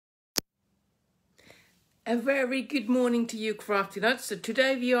A very good morning to you, Crafty Nuts. So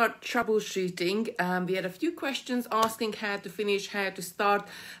today we are troubleshooting. We had a few questions asking how to finish, how to start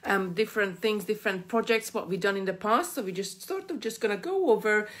different things, different projects, what we've done in the past. So we just going to go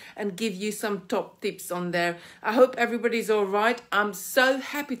over and give you some top tips on there. I hope everybody's all right. I'm so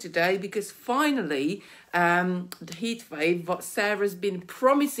happy today because finally the heat wave, what Sarah's been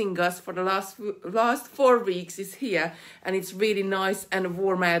promising us for the last 4 weeks, is here, and it's really nice and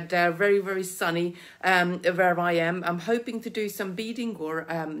warm out there. Very, very sunny where I am. I'm hoping to do some beading or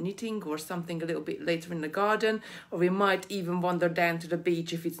knitting or something a little bit later in the garden, or we might even wander down to the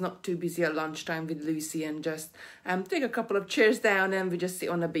beach if it's not too busy at lunchtime with Lucy and just take a couple of chairs down and we just sit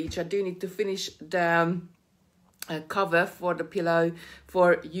on the beach. I do need to finish the cover for the pillow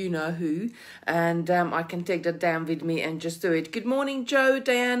for you know who, and I can take that down with me and just do it. Good morning, Joe,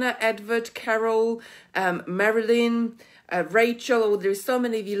 Diana, Edward, Carol, Marilyn, Rachel. Oh, there's so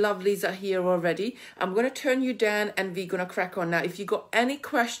many of you lovelies are here already. I'm going to turn you down and we're going to crack on now. If you got any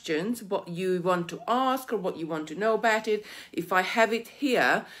questions, what you want to ask or what you want to know about it, if I have it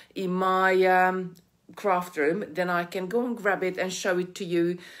here in my craft room, then I can go and grab it and show it to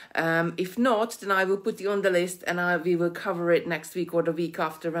you. If not, then I will put it on the list and we will cover it next week or the week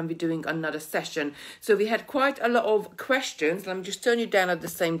after when we're doing another session. So we had quite a lot of questions. Let me just turn you down at the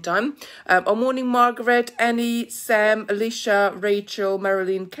same time. Good morning, Margaret, Annie, Sam, Alicia, Rachel,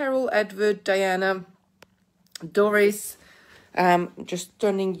 Marilyn, Carol, Edward, Diana, Doris. Just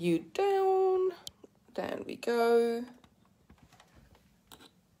turning you down. Down we go.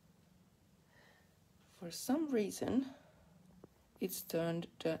 For some reason, it's turned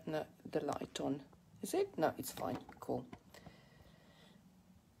the light on. Is it? No, it's fine. Cool.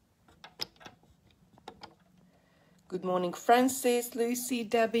 Good morning, Francis, Lucy,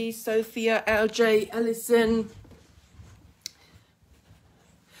 Debbie, Sophia, LJ, Alison.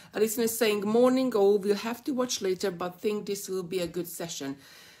 Alison is saying, morning, all. We'll have to watch later, but think this will be a good session.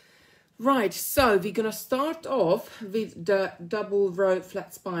 Right, so we're going to start off with the double row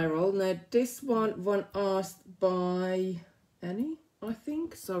flat spiral. Now, this one asked by Annie, I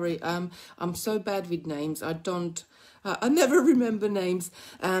think. Sorry, I'm so bad with names. I never remember names.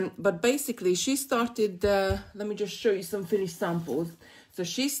 But basically, she started, let me just show you some finished samples. So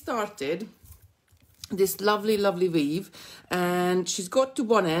she started this lovely weave, and she's got to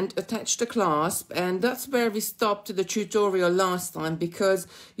one end, attached the clasp, and that's where we stopped the tutorial last time, because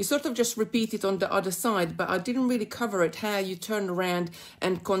you sort of just repeat it on the other side, but I didn't really cover it, how you turn around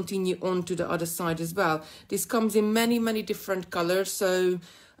and continue on to the other side as well. This comes in many different colors, so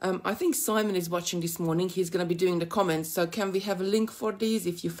I think Simon is watching this morning. He's going to be doing the comments. So can we have a link for these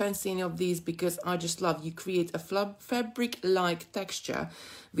if you fancy any of these? Because I just love, you create a fabric-like texture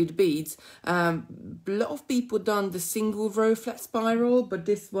with beads. A lot of people done the single row flat spiral, but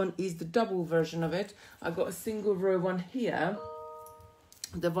this one is the double version of it. I got a single row one here.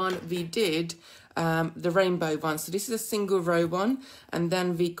 The one we did, the rainbow one. So this is a single row one, and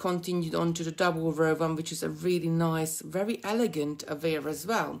then we continued on to the double row one, which is a really nice, very elegant wear as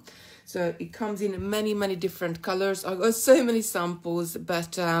well. So it comes in many different colors. I've got so many samples,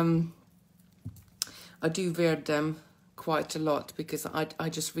 but I do wear them quite a lot because I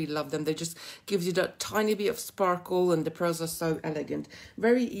just really love them. They just gives you that tiny bit of sparkle, and the pearls are so elegant.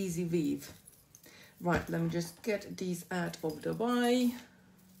 Very easy weave. Right, let me just get these out of the way.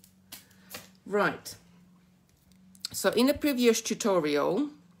 Right, so in the previous tutorial,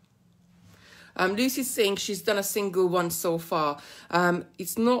 Lucy's saying she's done a single one so far.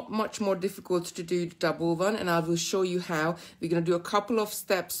 It's not much more difficult to do the double one, and I will show you how. We're going to do a couple of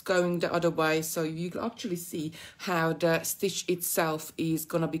steps going the other way, so you can actually see how the stitch itself is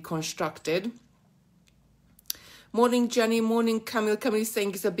going to be constructed. Morning, Jenny. Morning, Camille. Camille is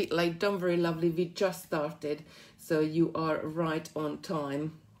saying it's a bit late. Don't worry, lovely. We just started, so you are right on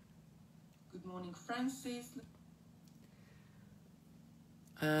time. Good morning, Francis.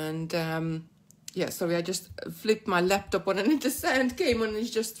 And yeah, sorry, I just flipped my laptop on and the sound came on and it's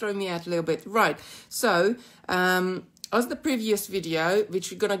just thrown me out a little bit. Right, so as the previous video,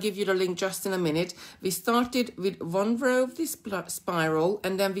 which we're going to give you the link just in a minute, we started with one row of this spiral,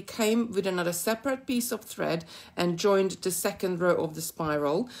 and then we came with another separate piece of thread and joined the second row of the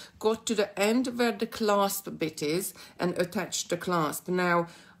spiral, got to the end where the clasp bit is and attached the clasp. Now,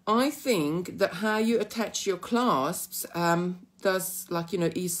 I think that how you attach your clasps does, like, you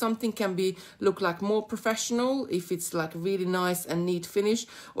know, is something can be look like more professional if it's like really nice and neat finish,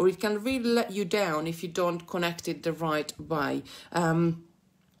 or it can really let you down if you don't connect it the right way.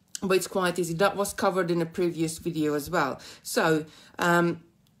 But it's quite easy. That was covered in a previous video as well. So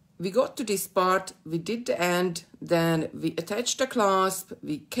we got to this part, we did the end, then we attached the clasp,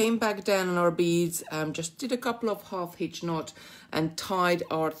 we came back down on our beads, just did a couple of half hitch knot and tied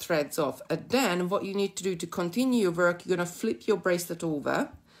our threads off. And then what you need to do to continue your work, you're going to flip your bracelet over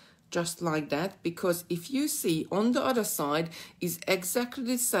just like that, because if you see on the other side is exactly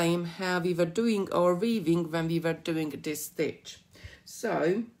the same how we were doing our weaving when we were doing this stitch.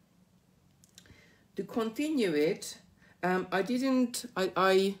 So to continue it,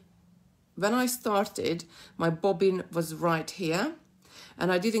 when I started, my bobbin was right here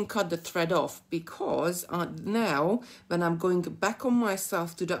and I didn't cut the thread off, because now when I'm going back on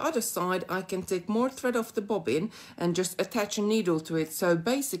myself to the other side, I can take more thread off the bobbin and just attach a needle to it. So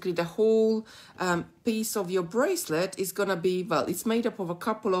basically the whole piece of your bracelet is gonna be, well, it's made up of a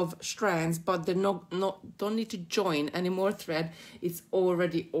couple of strands, but they're don't need to join any more thread. It's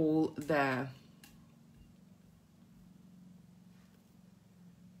already all there.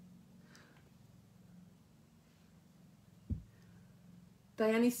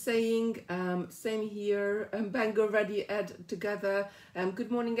 Diane is saying, same here, Bangor ready, add together.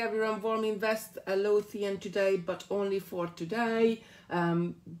 Good morning everyone, warm invest, Lothian today, but only for today.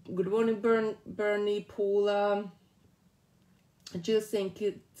 Good morning Bernie, Paula. Jill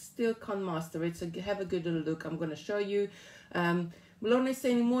saying, still can't master it, so have a good little look, I'm going to show you. Melanie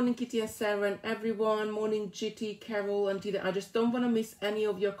saying, morning Kitty and Sarah and everyone, morning Jitty, Carol and Tita. I just don't want to miss any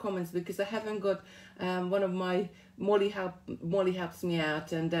of your comments because I haven't got one of my, Molly helps me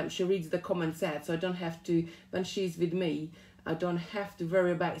out, and she reads the comments out, so I don't have to, when she's with me, I don't have to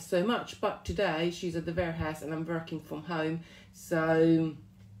worry about it so much. But today she's at the warehouse and I'm working from home, so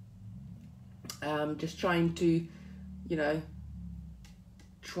just trying to, you know,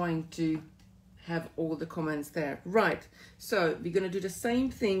 have all the comments there. Right, so we're going to do the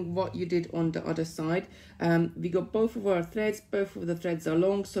same thing what you did on the other side. We got both of our threads, both of the threads are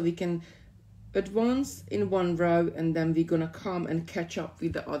long, so we can advance in one row and then we're going to come and catch up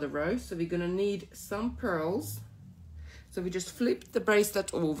with the other row. So we're going to need some pearls, so we just flip the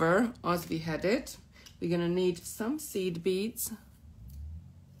bracelet over as we had it. We're going to need some seed beads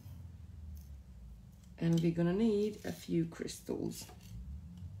and we're going to need a few crystals.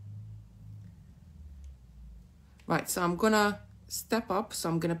 Right, so I'm gonna step up, so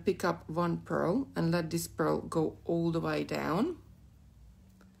I'm gonna pick up one pearl and let this pearl go all the way down.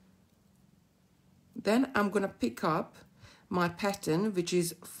 Then I'm gonna pick up my pattern, which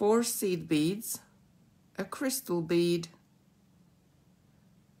is 4 seed beads, a crystal bead,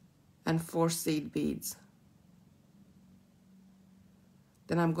 and 4 seed beads.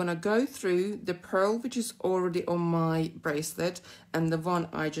 Then I'm gonna go through the pearl which is already on my bracelet and the one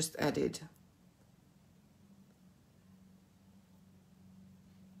I just added.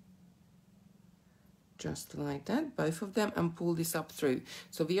 Just like that, both of them, and pull this up through.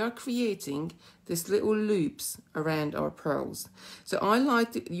 So we are creating these little loops around our pearls. So I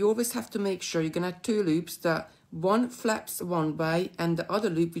like to, you always have to make sure you're gonna have 2 loops, that one flaps one way and the other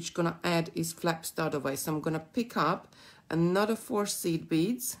loop which you're gonna add is flaps the other way. So I'm gonna pick up another 4 seed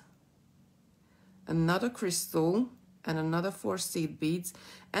beads, another crystal, and another 4 seed beads,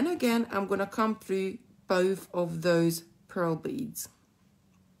 and again I'm gonna come through both of those pearl beads.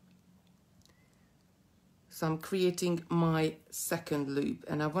 So I'm creating my second loop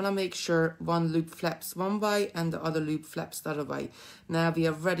and I want to make sure one loop flaps one way and the other loop flaps the other way. Now we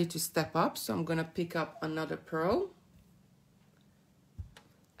are ready to step up, so I'm going to pick up another pearl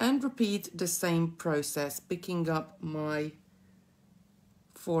and repeat the same process, picking up my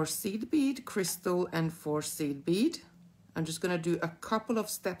 4 seed bead, crystal, and 4 seed bead. I'm just going to do a couple of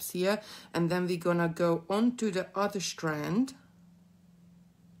steps here and then we're going to go on to the other strand.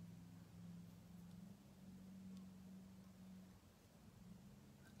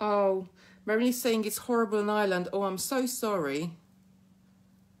 Oh, Mary's saying it's horrible in Ireland. Oh, I'm so sorry.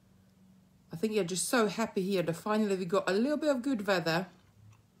 I think you're just so happy here that finally we got a little bit of good weather.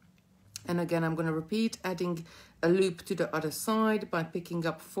 And again, I'm going to repeat, adding a loop to the other side by picking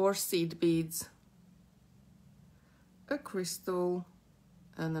up 4 seed beads, a crystal,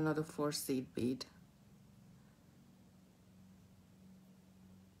 and another 4 seed bead.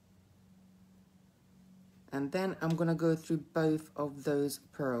 And then I'm going to go through both of those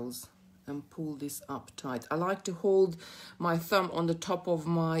pearls and pull this up tight. I like to hold my thumb on the top of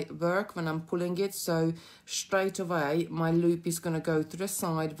my work when I'm pulling it, so straight away my loop is going to go to the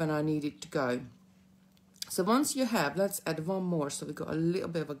side when I need it to go. So once you have, let's add one more, so we've got a little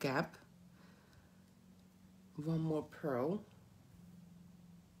bit of a gap. One more pearl.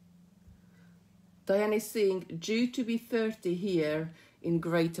 Diane is saying, due to be 30 here in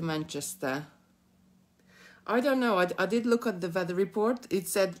Greater Manchester. I don't know. I did look at the weather report. It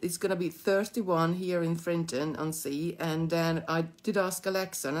said it's going to be 31 here in Frinton on Sea. And then I did ask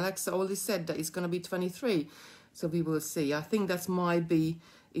Alexa, and Alexa only said that it's going to be 23. So we will see. I think that might be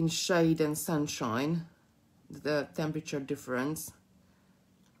in shade and sunshine, the temperature difference.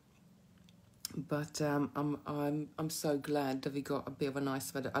 But I'm so glad that we got a bit of a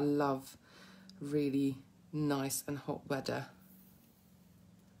nice weather. I love really nice and hot weather.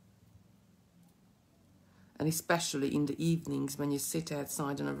 And especially in the evenings when you sit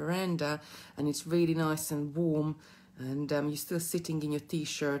outside on a veranda and it's really nice and warm, and you're still sitting in your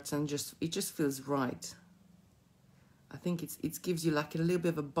t-shirts, and it just feels right. I think it gives you like a little bit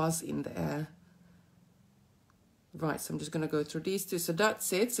of a buzz in the air. Right, so I'm just going to go through these two. So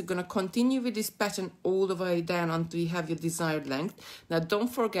that's it. So I'm going to continue with this pattern all the way down until you have your desired length. Now don't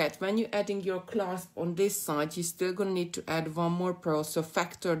forget, when you're adding your clasp on this side, you're still going to need to add one more purl. So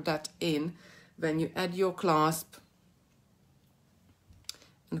factor that in when you add your clasp.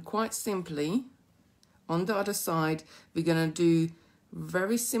 And quite simply, on the other side, we're going to do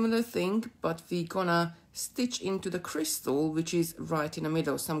very similar thing, but we're going to stitch into the crystal, which is right in the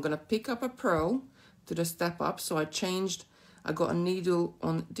middle. So I'm going to pick up a purl to the step up. So I got a needle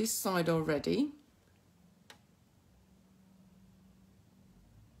on this side already.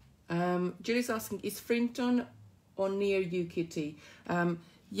 Julie's asking, is Frinton or near you, Kitty?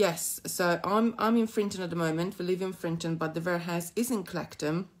 Yes, so I'm in Frinton at the moment. We live in Frinton, but the warehouse is in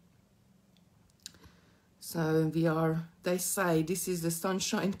Clacton. So they say this is the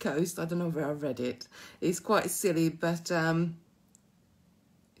Sunshine Coast. I don't know where I read it. It's quite silly, but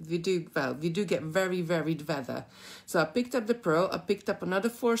we do get very varied weather. So I picked up the pearl, I picked up another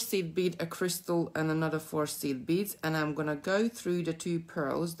 4 seed bead, a crystal, and another 4 seed beads, and I'm gonna go through the 2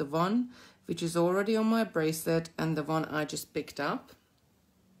 pearls, the one which is already on my bracelet and the one I just picked up.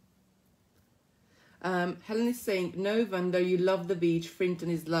 Helen is saying, no wonder you love the beach.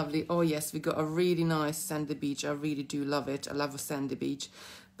 Frinton is lovely. Oh yes, we got a really nice sandy beach. I really do love it. I love a sandy beach.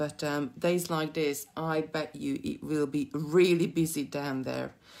 But days like this, I bet you it will be really busy down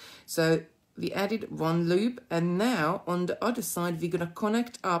there. So we added 1 loop, and now on the other side we're going to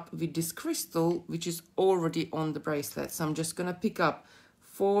connect up with this crystal which is already on the bracelet. So I'm just going to pick up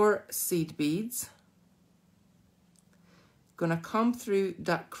 4 seed beads, gonna come through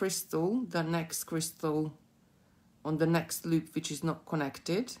that crystal, the next crystal on the next loop which is not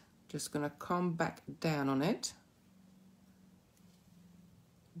connected, just gonna come back down on it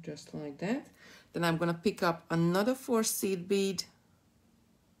just like that. Then I'm gonna pick up another 4 seed bead,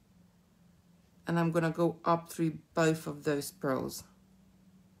 and I'm gonna go up through both of those pearls,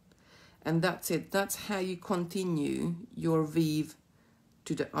 and that's it. That's how you continue your weave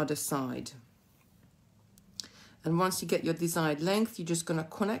to the other side. And once you get your desired length, you're just going to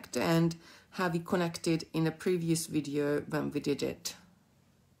connect the end, have it connected in a previous video when we did it.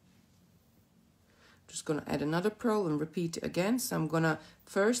 Just going to add another pearl and repeat it again. So I'm going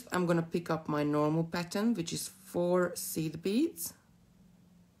to pick up my normal pattern, which is 4 seed beads,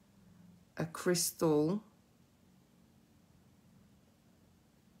 a crystal,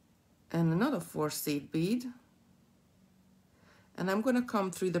 and another 4 seed bead. And I'm going to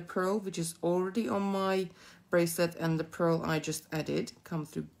come through the pearl, which is already on my bracelet, and the pearl I just added, come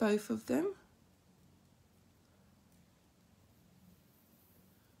through both of them.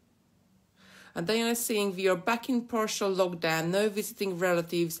 And then I'm seeing we are back in partial lockdown, no visiting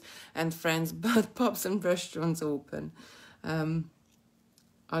relatives and friends, but pubs and restaurants open.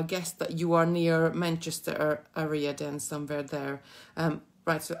 I guess that you are near Manchester area then, somewhere there.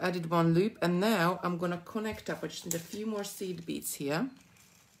 Right, so added 1 loop, and now I'm going to connect up. I just need a few more seed beads here.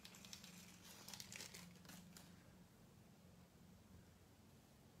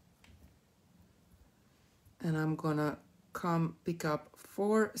 And I'm going to come pick up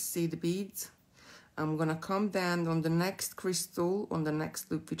 4 seed beads. I'm going to come down on the next crystal, on the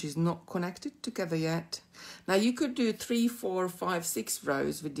next loop, which is not connected together yet. Now you could do 3, 4, 5, 6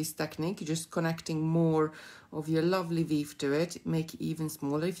 rows with this technique. You're just connecting more of your lovely weave to it, make it even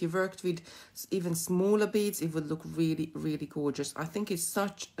smaller. If you worked with even smaller beads, it would look really, really gorgeous. I think it's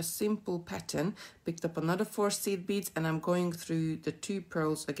such a simple pattern. Picked up another 4 seed beads, and I'm going through the 2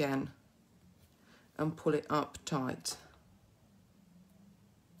 pearls again and pull it up tight.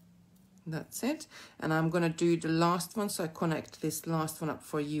 That's it. And I'm going to do the last one, so I connect this last one up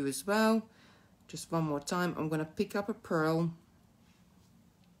for you as well. Just one more time. I'm going to pick up a pearl,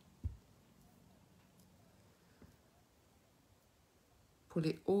 pull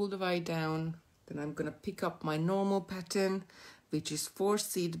it all the way down. Then I'm going to pick up my normal pattern, which is 4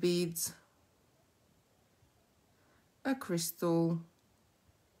 seed beads, a crystal,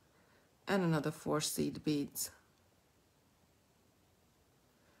 and another 4 seed beads,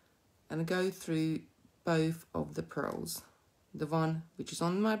 and go through both of the pearls, the one which is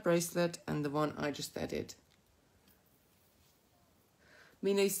on my bracelet and the one I just added.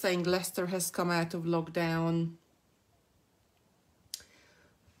 Mina is saying Leicester has come out of lockdown.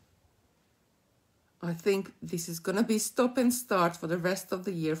 I think this is going to be stop and start for the rest of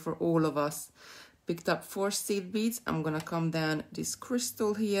the year for all of us. Picked up 4 seed beads. I'm going to come down this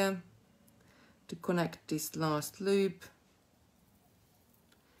crystal here to connect this last loop.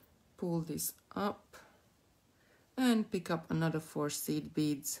 Pull this up and pick up another 4 seed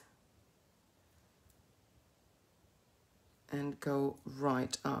beads and go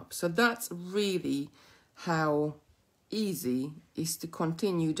right up. So that's really how easy is to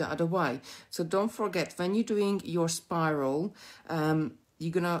continue the other way. So don't forget, when you're doing your spiral,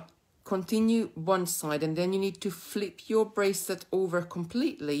 you're gonna continue one side and then you need to flip your bracelet over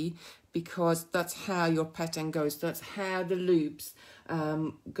completely, because that's how your pattern goes. That's how the loops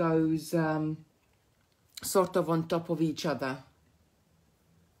goes sort of on top of each other.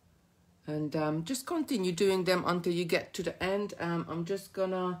 And just continue doing them until you get to the end. I'm just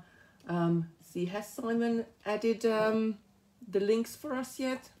gonna see, has Simon added the links for us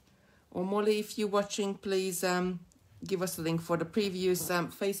yet? Or Molly, if you're watching, please give us a link for the previous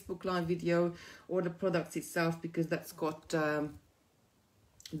Facebook live video or the products itself, because that's got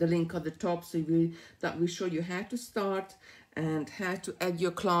the link at the top, so that will show you how to start and how to add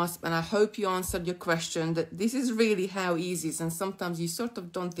your clasp. And I hope you answered your question, that this is really how easy it is, and sometimes you sort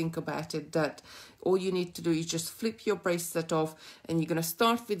of don't think about it, that all you need to do is just flip your bracelet off, and you're going to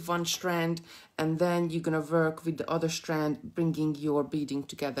start with one strand and then you're going to work with the other strand, bringing your beading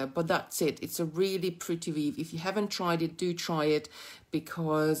together. But that's it. It's a really pretty weave. If you haven't tried it, do try it,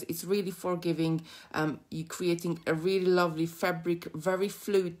 because it's really forgiving. You're creating a really lovely fabric, very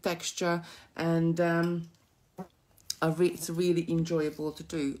fluid texture, and it's really enjoyable to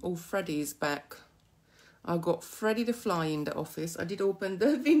do. Oh, Freddie is back. I got Freddie the fly in the office. I did open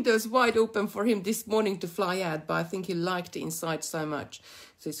the windows wide open for him this morning to fly out, but I think he liked it inside so much,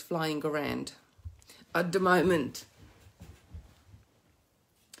 so he's flying around at the moment.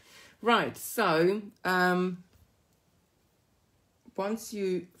 Right, so once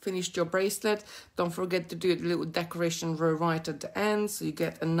you finished your bracelet, don't forget to do a little decoration row right at the end, so you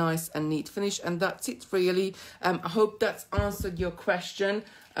get a nice and neat finish. And that's it, really. I hope that's answered your question,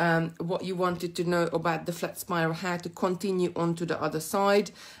 what you wanted to know about the flat spiral, how to continue on to the other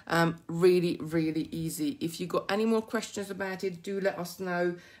side. Really, really easy. If you got any more questions about it, do let us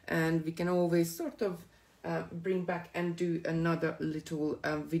know, and we can always sort of bring back and do another little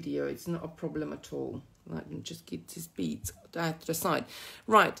video. It's not a problem at all. Like, just keep these beads out to the side.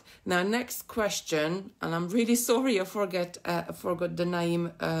 Right, now next question, and I'm really sorry I forgot the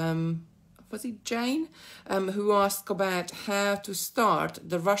name. Was it Jane, who asked about how to start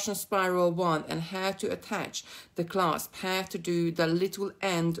the Russian spiral one and how to attach the clasp, how to do the little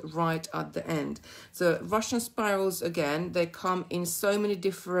end right at the end. So Russian spirals, again, they come in so many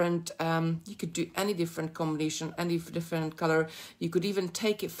different, you could do any different combination, any different color. You could even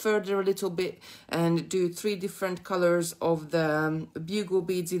take it further a little bit and do 3 different colors of the bugle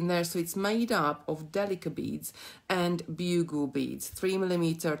beads in there. So it's made up of delica beads and bugle beads,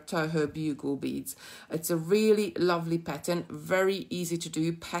 3mm Toho bugle beads. It's a really lovely pattern, very easy to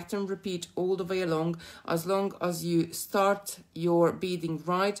do, pattern repeat all the way along, as long as you start your beading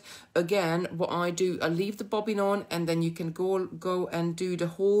right. Again, what I do, I leave the bobbin on, and then you can go and do the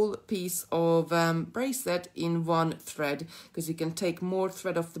whole piece of bracelet in one thread, because you can take more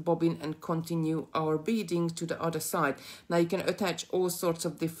thread off the bobbin and continue our beading to the other side. Now you can attach all sorts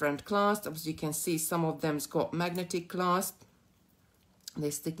of different clasps. As you can see, some of them's got magnetic clasp, they're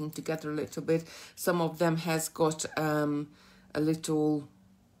sticking together a little bit. Some of them has got a little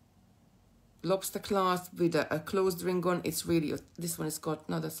lobster clasp with a closed ring on. It's really, this one has got,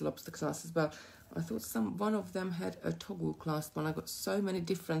 no, that's lobster clasp as well. I thought one of them had a toggle clasp on. I got so many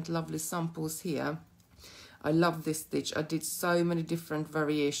different lovely samples here. I love this stitch. I did so many different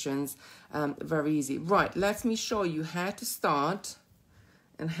variations, very easy. Right, let me show you how to start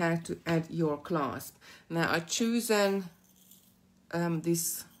and how to add your clasp. Now I chosen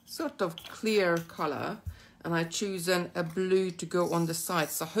this sort of clear color, and I chosen a blue to go on the side,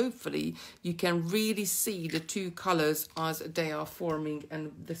 so hopefully you can really see the 2 colors as they are forming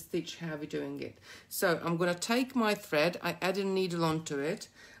and the stitch, how we're doing it. So I'm going to take my thread, I add a needle onto it,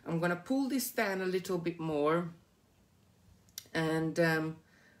 I'm going to pull this down a little bit more, and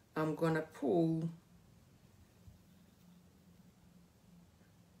I'm going to pull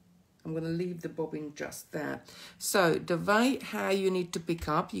I'm going to leave the bobbin just there. So the way how you need to pick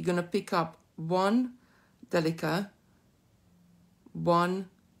up, you're going to pick up one delica, one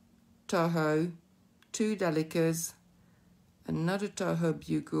toho, two delicas, another toho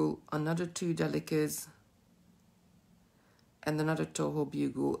bugle, another two delicas, and another toho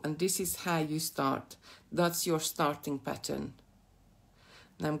bugle. And this is how you start. That's your starting pattern.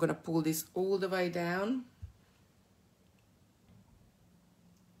 Now I'm going to pull this all the way down.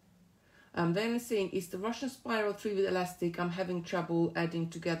 The only thing is the Russian spiral 3 with elastic, I'm having trouble adding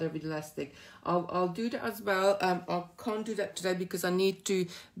together with elastic. I'll do that as well. I can't do that today because I need to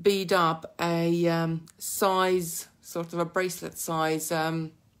bead up a size, sort of a bracelet size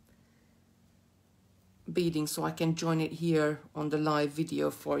beading, so I can join it here on the live video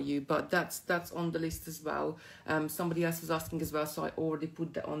for you. But that's on the list as well. Somebody else was asking as well, so I already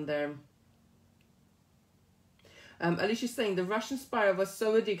put that on there. Alicia's saying the Russian spiral was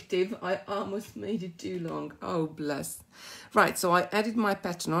so addictive, I almost made it too long. Oh, bless. Right, so I added my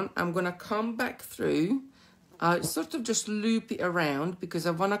pattern on. I'm going to come back through. Sort of just loop it around because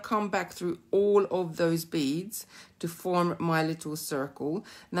I want to come back through all of those beads to form my little circle.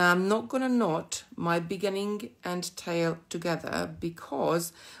 Now, I'm not going to knot my beginning and tail together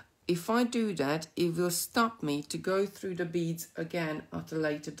because if I do that, it will stop me to go through the beads again at a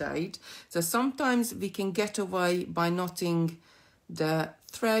later date. So sometimes we can get away by knotting the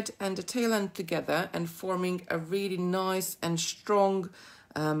thread and the tail end together and forming a really nice and strong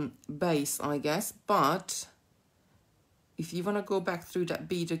base, I guess. But if you want to go back through that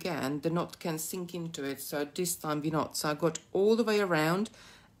bead again, the knot can sink into it. So this time we're not. So I got all the way around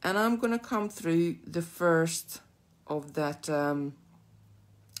and I'm going to come through the first of that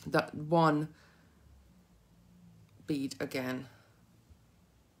that one bead again.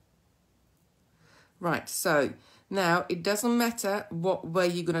 Right, so now it doesn't matter what way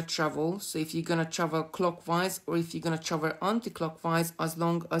you're going to travel. So if you're going to travel clockwise or if you're going to travel anti-clockwise, as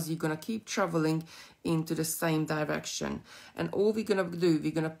long as you're going to keep traveling into the same direction. And all we're going to do, we're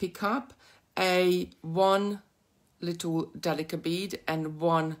going to pick up one little delicate bead and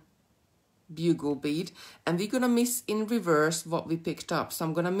one bugle bead, and we're going to miss in reverse what we picked up. So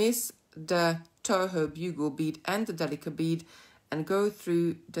I'm going to miss the toho bugle bead and the delicate bead and go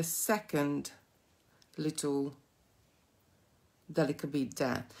through the second little delicate bead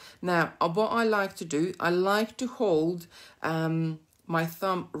there. Now, what I like to do, I like to hold my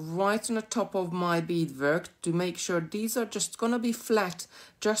thumb right on the top of my beadwork to make sure these are just going to be flat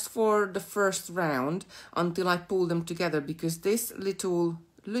just for the first round until I pull them together, because this little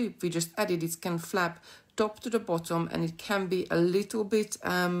loop we just added, it can flap top to the bottom and it can be a little bit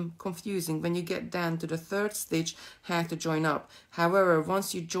confusing when you get down to the third stitch how to join up. However,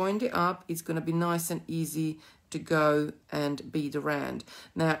 once you joined it up, it's going to be nice and easy to go and bead around.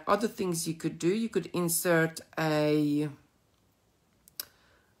 Now, other things you could do, you could insert like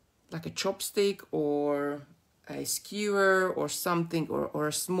a chopstick or a skewer or something, or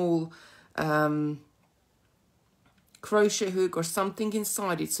a small crochet hook or something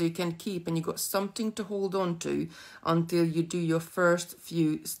inside it, so you can keep and you got something to hold on to until you do your first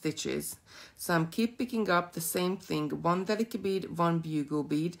few stitches. So I'm keep picking up the same thing, one delicate bead, one bugle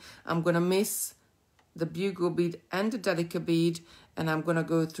bead. I'm gonna miss the bugle bead and the delicate bead, and I'm gonna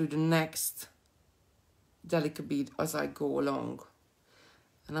go through the next delicate bead as I go along.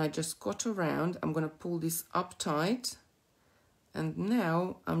 And I just got around. I'm gonna pull this up tight, and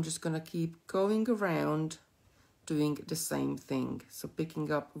now I'm just gonna keep going around doing the same thing. So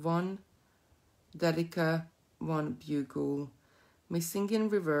picking up one delicate, one bugle, missing in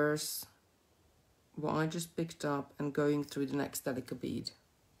reverse what I just picked up and going through the next delicate bead.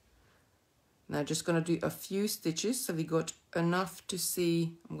 Now just going to do a few stitches so we got enough to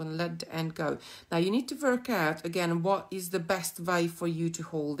see. I'm going to let the end go. Now you need to work out again what is the best way for you to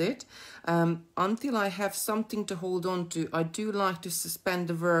hold it. Until I have something to hold on to, I do like to suspend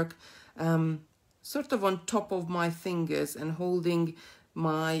the work sort of on top of my fingers and holding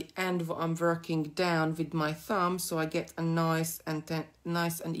my end what I'm working down with my thumb, so I get a nice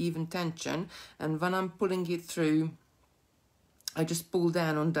and even tension. And when I'm pulling it through, I just pull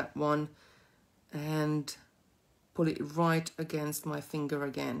down on that one and pull it right against my finger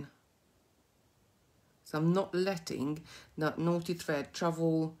again. So I'm not letting that naughty thread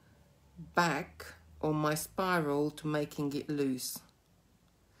travel back on my spiral to making it loose.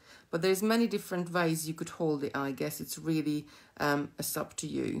 But there's many different ways you could hold it, I guess. It's really it's up to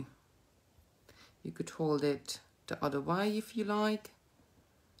you. You could hold it the other way if you like,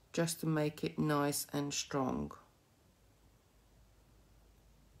 just to make it nice and strong.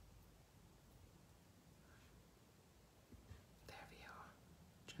 There we are.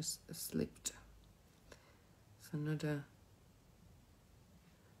 just slipped. So another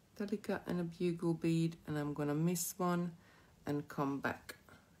delicate and a bugle bead, and I'm gonna miss one and come back.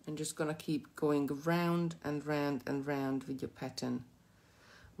 I'm just gonna keep going round and round and round with your pattern.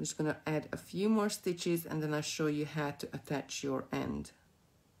 I'm just gonna add a few more stitches and then I'll show you how to attach your end.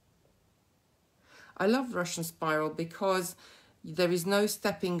 I love Russian spiral because there is no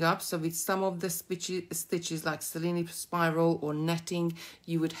stepping up. So with some of the stitches like Selene spiral or netting,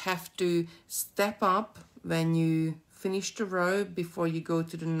 you would have to step up when you finish the row before you go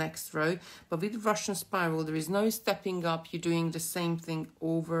to the next row. But with Russian spiral, there is no stepping up. You're doing the same thing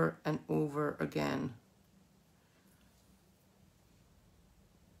over and over again.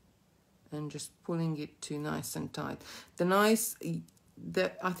 And just pulling it to nice and tight.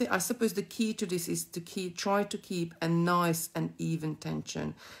 I suppose the key to this is to try to keep a nice and even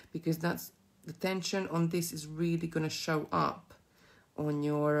tension, because that's the tension on this is really going to show up on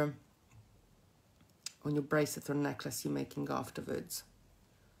your bracelet or necklace you're making afterwards.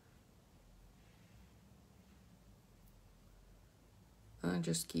 And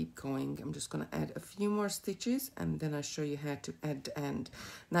just keep going. I'm just going to add a few more stitches and then I'll show you how to add the end.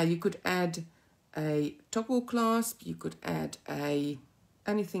 Now you could add a toggle clasp, you could add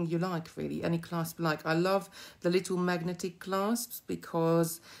anything you like, really, any clasp you like. I love the little magnetic clasps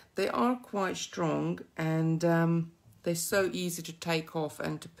because they are quite strong and they're so easy to take off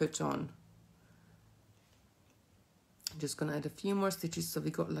and to put on. I'm just going to add a few more stitches so we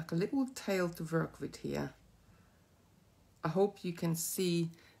got like a little tail to work with here. I hope you can see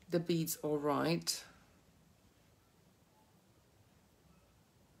the beads all right.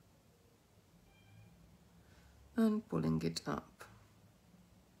 And pulling it up.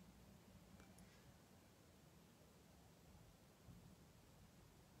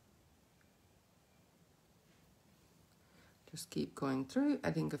 Just keep going through,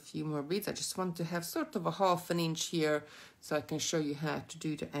 adding a few more beads. I just want to have sort of a ½ inch here so I can show you how to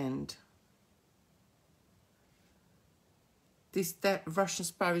do the end. That Russian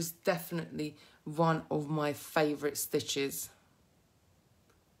spiral is definitely one of my favorite stitches.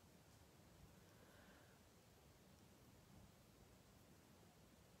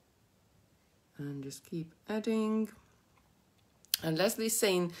 And just keep adding. And Leslie's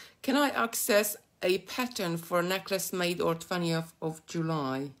saying, can I access a pattern for a necklace made on 20th of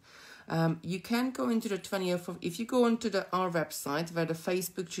July? You can go into the 20th of, if you go onto our website where the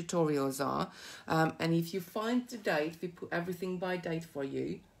Facebook tutorials are, and if you find the date, we put everything by date for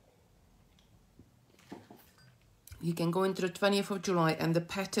you. You can go into the 20th of July and the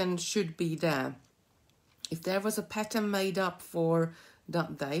pattern should be there. If there was a pattern made up for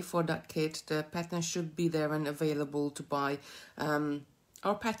that day, for that kit, the pattern should be there and available to buy.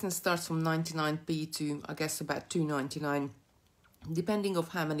 Our pattern starts from 99p to, I guess, about $2.99. Depending on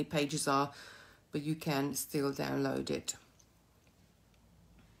how many pages are, but you can still download it.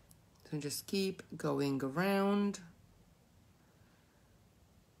 So just keep going around.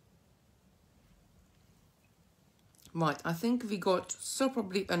 Right, I think we got so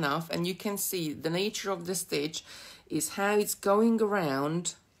probably enough, and you can see the nature of the stitch is how it's going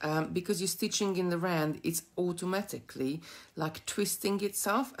around. Because you're stitching in the round, it's automatically like twisting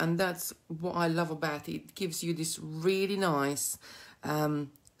itself, and that's what I love about it. It gives you this really nice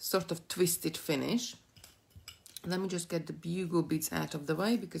sort of twisted finish. Let me just get the bugle beads out of the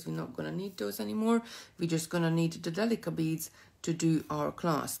way because we're not going to need those anymore. We're just going to need the delicate beads to do our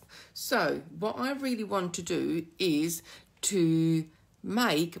clasp. So what I really want to do is to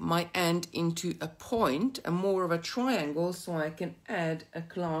make my end into a point, a more of a triangle, so I can add a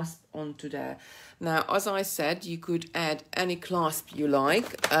clasp onto there. Now, as I said, you could add any clasp you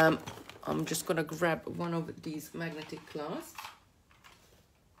like. I'm just going to grab one of these magnetic clasps.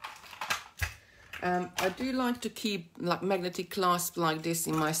 I do like to keep like magnetic clasps like this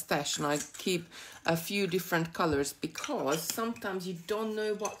in my stash, and I keep a few different colors because sometimes you don't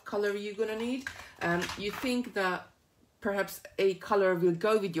know what color you're going to need. You think that perhaps a color will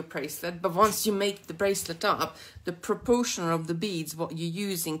go with your bracelet, but once you make the bracelet up, the proportion of the beads, what you're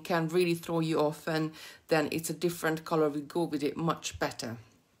using, can really throw you off, and then it's a different color will go with it much better.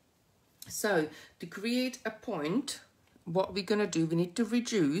 So to create a point, what we're going to do, we need to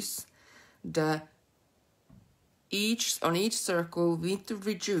reduce on each circle, we need to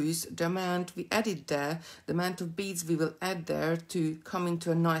reduce the amount we added there, the amount of beads we will add there to come into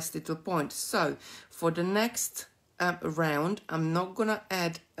a nice little point. So for the next round, I'm not gonna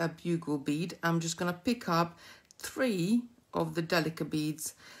add a bugle bead. I'm just gonna pick up 3 of the delicate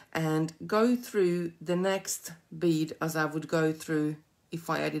beads and go through the next bead as I would go through if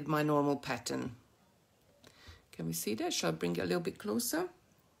I added my normal pattern. Can we see that? Shall I bring it a little bit closer?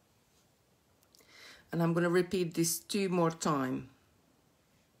 And I'm going to repeat this 2 more times.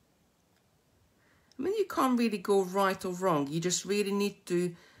 I mean, you can't really go right or wrong. You just really need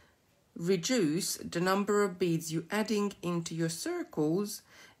to reduce the number of beads you're adding into your circles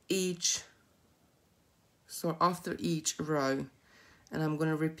after each row. And I'm going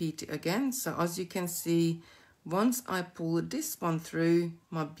to repeat it again. So as you can see, once I pull this one through,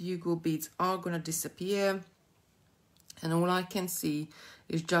 my bugle beads are going to disappear. And all I can see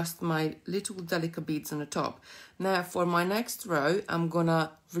is just my little delicate beads on the top. Now for my next row, I'm going to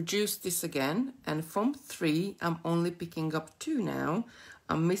reduce this again. And from 3, I'm only picking up 2 now.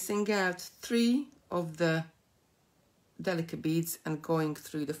 I'm missing out 3 of the delicate beads and going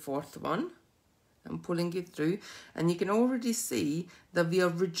through the 4th one. I'm pulling it through, and you can already see that we are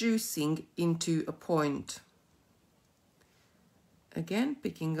reducing into a point. Again,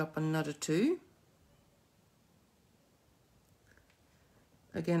 picking up another 2.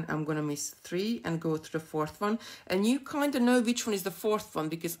 Again, I'm going to miss 3 and go through the 4th one. And you kind of know which one is the 4th one,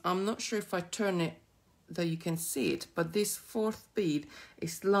 because I'm not sure if I turn it that you can see it, but this 4th bead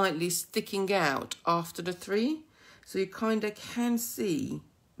is slightly sticking out after the 3. So you kind of can see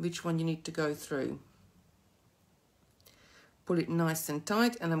which one you need to go through. Pull it nice and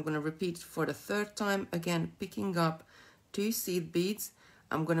tight, and I'm going to repeat it for the 3rd time. Again, picking up 2 seed beads.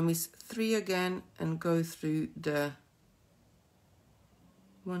 I'm going to miss 3 again and go through the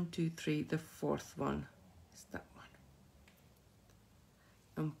 1, 2, 3, the 4th one is that one,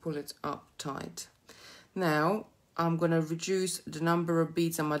 and pull it up tight. Now I'm going to reduce the number of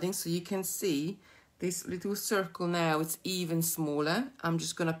beads I'm adding, so you can see this little circle now it's even smaller. I'm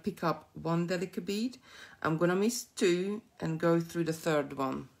just going to pick up 1 delicate bead. I'm going to miss 2 and go through the 3rd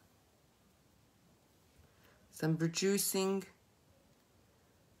one. So I'm reducing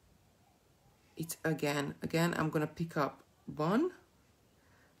it again. Again, I'm going to pick up 1.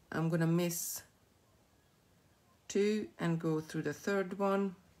 I'm going to miss 2 and go through the 3rd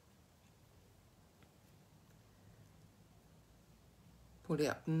one. Pull it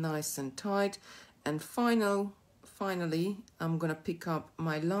up nice and tight. And finally, I'm going to pick up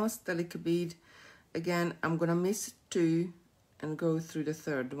my last delicate bead. Again, I'm going to miss 2 and go through the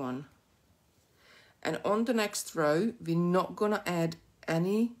 3rd one. And on the next row, we're not going to add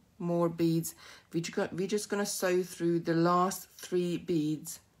any more beads. We're just going to sew through the last 3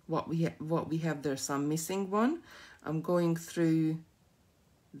 beads what we have there. So I'm missing 1. I'm going through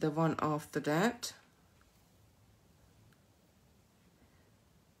the one after that.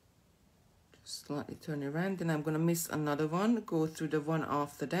 Just slightly turn around, then I'm going to miss another one, go through the one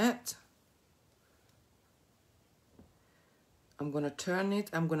after that. I'm going to turn it,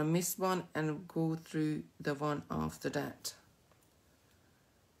 I'm going to miss 1 and go through the one after that.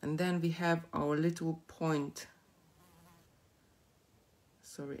 And then we have our little point.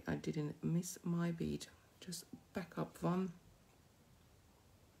 Sorry, I didn't miss my bead. Just back up 1.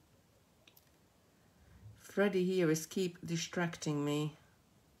 Freddie here is keep distracting me.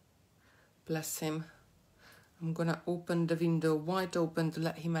 Bless him. I'm gonna open the window wide open to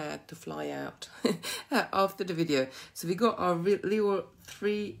let him out, to fly out after the video. So we got our little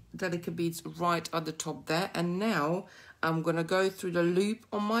 3 delicate beads right at the top there. And now I'm gonna go through the loop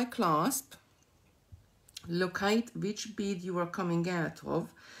on my clasp. Locate which bead you are coming out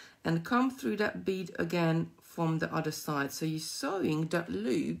of and come through that bead again from the other side. So you're sewing that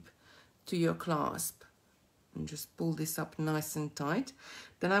loop to your clasp. And just pull this up nice and tight.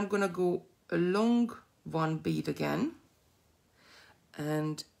 Then I'm going to go along 1 bead again.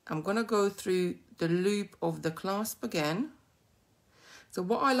 And I'm going to go through the loop of the clasp again. So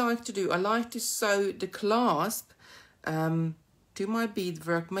what I like to do, I like to sew the clasp to my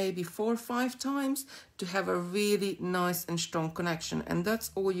beadwork maybe 4 or 5 times to have a really nice and strong connection. And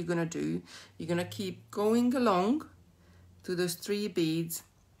that's all you're going to do. You're going to keep going along to those 3 beads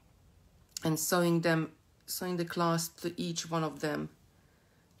and sewing the clasp to each one of them,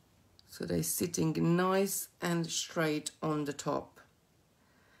 so they're sitting nice and straight on the top.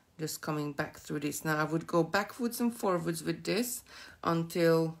 Just coming back through this. Now I would go backwards and forwards with this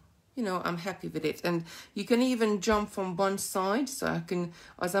until, you know, I'm happy with it. And you can even jump from one side, so I can,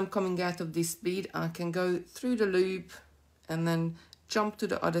 as I'm coming out of this bead, I can go through the loop and then jump to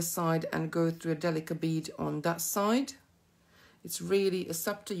the other side and go through a delicate bead on that side. It's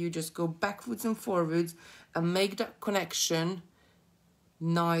up to you. Just go backwards and forwards and make that connection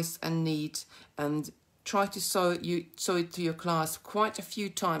nice and neat, and try to sew it to your clasp quite a few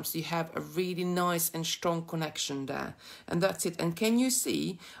times so you have a really nice and strong connection there. And that's it. And can you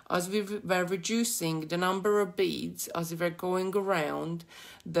see, as we were reducing the number of beads, as we were going around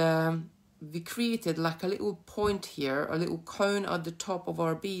the we created like a little point here, a little cone at the top of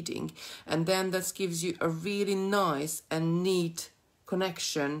our beading, and then that gives you a really nice and neat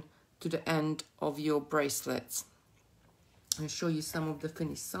connection to the end of your bracelets. I'll show you some of the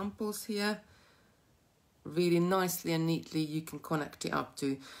finished samples here. Really nicely and neatly you can connect it up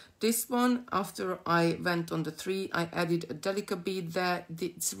to. This one, after I went on the 3, I added a delicate bead there.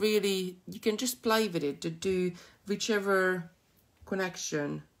 It's really, you can just play with it to do whichever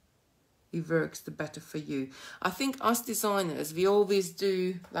connection it works the better for you. I think us designers, we always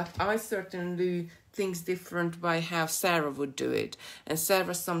do, like I certainly do things different by how Sarah would do it, and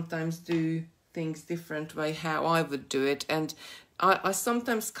Sarah sometimes do things different way how I would do it, and I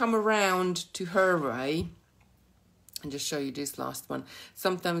sometimes come around to her way. And just show you this last one.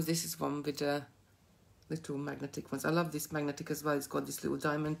 Sometimes this is one with the little magnetic ones. I love this magnetic as well. It's got these little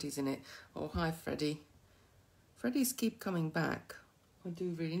diamantes in it. Oh, hi, Freddie. Freddie's keep coming back. I do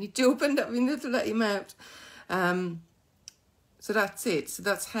really need to open that window to let him out. So that's it. So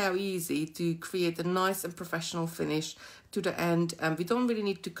that's how easy to create a nice and professional finish to the end. And we don't really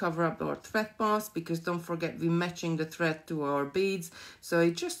need to cover up our thread bars, because don't forget we're matching the thread to our beads. So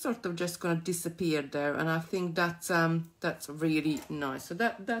it's just sort of just going to disappear there. And I think that's really nice. So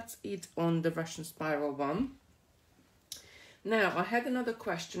that's it on the Russian spiral one. Now, I had another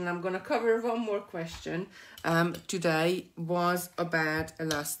question. I'm going to cover one more question today, was about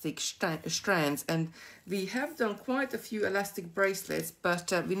elastic strands. And we have done quite a few elastic bracelets,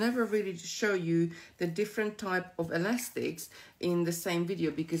 but we never really show you the different type of elastics in the same video,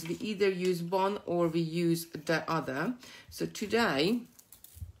 because we either use one or we use the other. So today,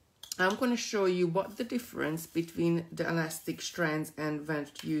 I'm going to show you what the difference between the elastic strands and when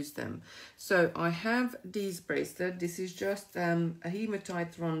to use them. So I have these bracelets. This is just a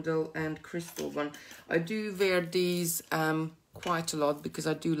hematite rondel and crystal one. I do wear these quite a lot because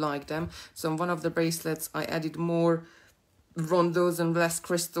I do like them. So on one of the bracelets I added more rondels and less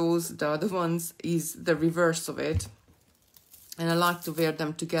crystals. The other ones is the reverse of it. And I like to wear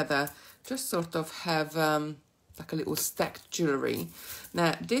them together, just sort of have like a little stacked jewelry.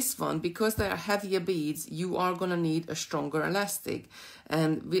 Now this one, because they are heavier beads, you are going to need a stronger elastic,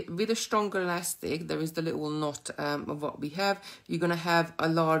 and with a stronger elastic there is the little knot of what we have. You're going to have a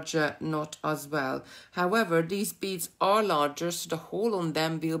larger knot as well. However, these beads are larger, so the hole on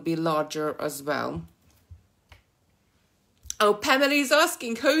them will be larger as well. Oh, Pamela is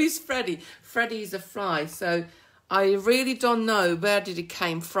asking, who is Freddie? Freddie is a fly. So I really don't know where did it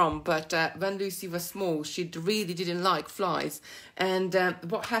came from, but when Lucy was small, she really didn't like flies. And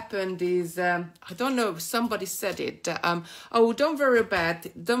what happened is, I don't know, somebody said it, oh, don't worry about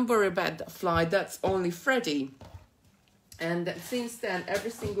that fly, that's only Freddie. And since then,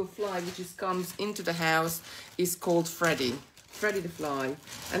 every single fly which comes into the house is called Freddie the fly.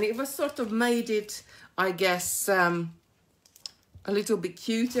 And it was sort of made it, I guess, a little bit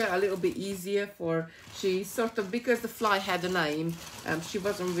cuter, a little bit easier for, she sort of, because the fly had a name, she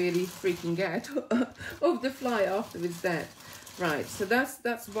wasn't really freaking out of the fly afterwards that. Right, so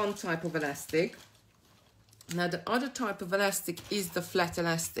that's one type of elastic. Now the other type of elastic is the flat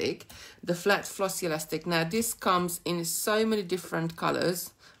elastic, the flat flossy elastic. Now this comes in so many different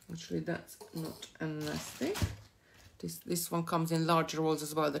colors. Actually, that's not an elastic. This one comes in larger rolls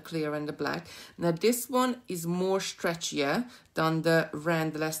as well, the clear and the black. Now this one is more stretchier than the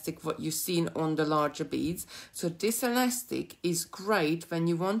round elastic what you've seen on the larger beads. So this elastic is great when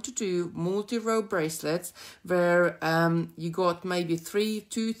you want to do multi-row bracelets where you got maybe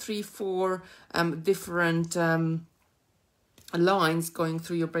 2, 3, 4 different lines going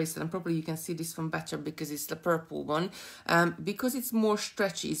through your bracelet, and probably you can see this one better because it's the purple one, because it's more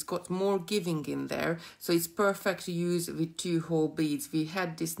stretchy, it's got more giving in there, so it's perfect to use with 2-hole beads. We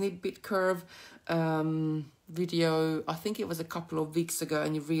had this knit bit curve video, I think it was a couple of weeks ago,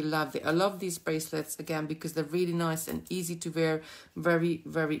 and you really loved it. I love these bracelets again because they're really nice and easy to wear, very,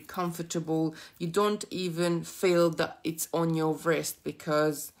 very comfortable. You don't even feel that it's on your wrist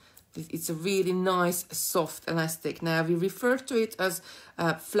because it's a really nice soft elastic. Now we refer to it as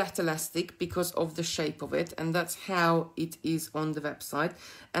flat elastic because of the shape of it, and that's how it is on the website.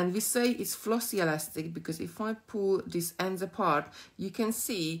 And we say it's flossy elastic because if I pull these ends apart, you can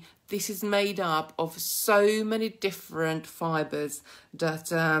see this is made up of so many different fibers that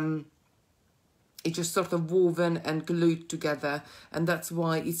it's just sort of woven and glued together, and that's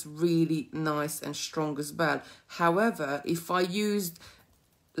why it's really nice and strong as well. However, if I used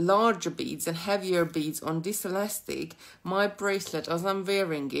larger beads and heavier beads on this elastic, my bracelet, as I'm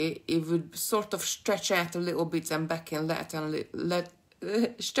wearing it, it would sort of stretch out a little bit and back in,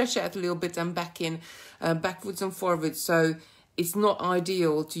 stretch out a little bit and back in, backwards and forwards. So it's not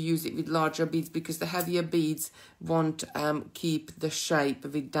ideal to use it with larger beads because the heavier beads won't keep the shape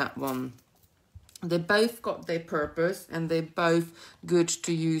with that one. They both got their purpose and they're both good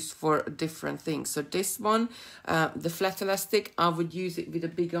to use for different things. So this one, the flat elastic, I would use it with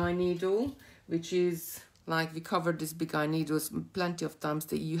a big eye needle, which is like we covered these big eye needles plenty of times,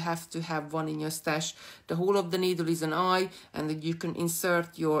 that you have to have one in your stash. The whole of the needle is an eye, and then you can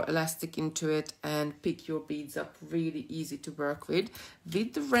insert your elastic into it and pick your beads up. Really easy to work with.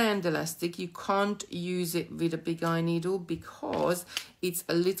 With the round elastic, you can't use it with a big eye needle because it's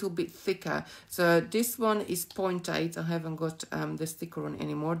a little bit thicker. So this one is 0.8. I haven't got the sticker on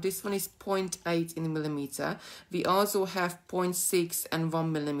anymore. This one is 0.8 in millimeter. We also have 0.6 and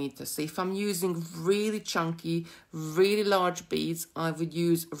 1 millimeter. So if I'm using really chunky, really large beads, I would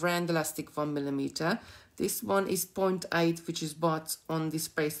use round elastic 1 millimeter. This one is 0.8, which is what's on this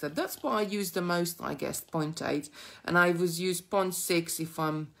bracelet. That's what I use the most, I guess, 0.8. And I would use 0.6 if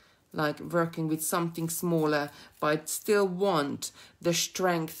I'm like working with something smaller, but I still want the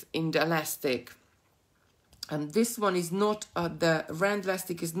strength in the elastic. And this one is not, the round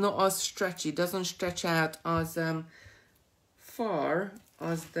elastic is not as stretchy, it doesn't stretch out as far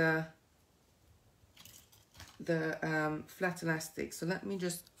as the flat elastic. So let me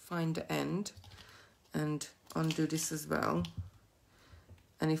just find the end and undo this as well.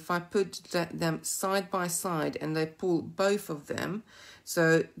 And if I put them side by side and I pull both of them,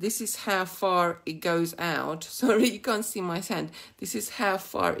 so this is how far it goes out. Sorry, you can't see my hand. This is how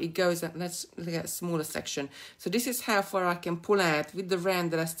far it goes out. Let's look at a smaller section. So this is how far I can pull out with the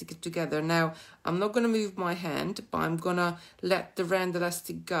round elastic together. Now, I'm not going to move my hand, but I'm going to let the round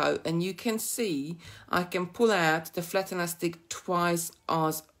elastic go. And you can see I can pull out the flat elastic twice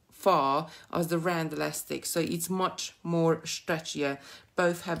as far as the round elastic, so it's much more stretchier.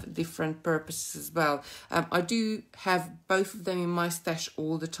 Both have different purposes as well. I do have both of them in my stash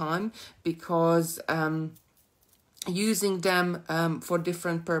all the time because using them for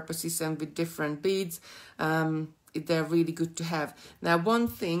different purposes and with different beads, they're really good to have. Now, one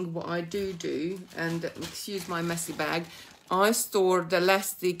thing what I do, and excuse my messy bag, I store the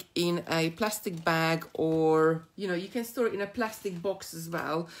elastic in a plastic bag, or, you know, you can store it in a plastic box as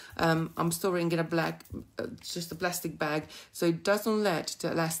well. I'm storing in a just a plastic bag, so it doesn't let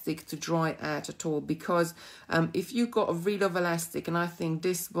the elastic to dry out at all. Because if you've got a reel of elastic, and I think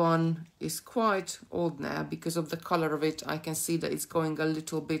this one is quite old now because of the color of it, I can see that it's going a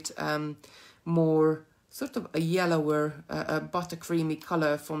little bit more sort of a yellower, buttercreamy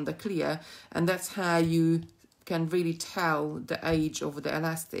color from the clear, and that's how you can really tell the age of the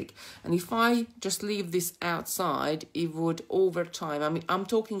elastic. And if I just leave this outside, it would, over time, I mean, I'm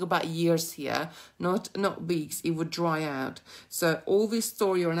talking about years here, not weeks, it would dry out. So always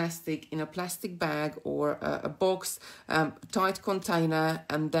store your elastic in a plastic bag or a box, tight container,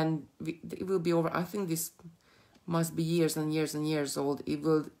 and then it will be over. I think this must be years and years and years old. It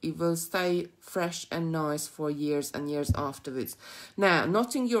will stay fresh and nice for years and years afterwards. Now,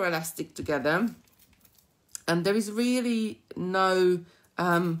 knotting your elastic together, and there is really no,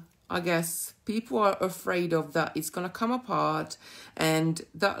 I guess, people are afraid of that it's going to come apart, and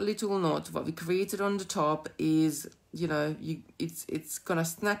that little knot, what we created on the top, is, you know, it's going to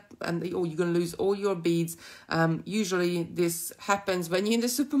snap, and or you're going to lose all your beads. Usually this happens when you're in the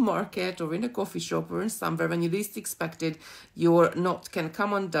supermarket or in a coffee shop or in somewhere when you least expect it. Your knot can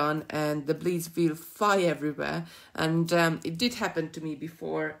come undone and the beads will fly everywhere. And it did happen to me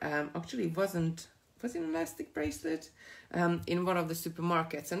before. Actually, it was an elastic bracelet in one of the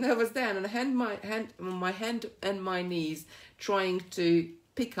supermarkets, and I was there and I had my hand and my knees trying to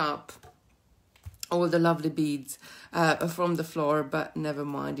pick up all the lovely beads from the floor, but never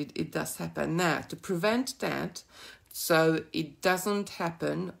mind, it does happen. Now, to prevent that, so it doesn't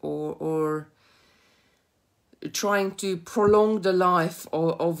happen, or trying to prolong the life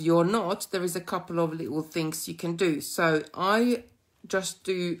of your knot, there is a couple of little things you can do. So I just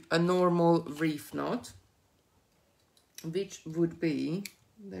do a normal reef knot, which would be,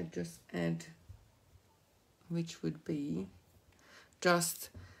 let's just add, which would be just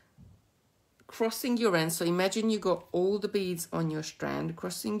crossing your ends. So imagine you got all the beads on your strand,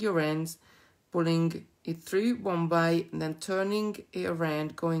 crossing your ends, pulling it through one way, and then turning it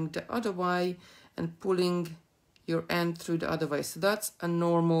around, going the other way, and pulling your end through the other way. So that's a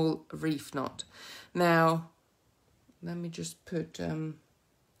normal reef knot. Now, let me just put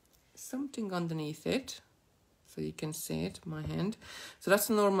something underneath it so you can see it, my hand. So that's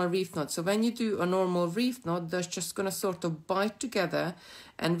a normal reef knot. So when you do a normal reef knot, that's just going to sort of bite together.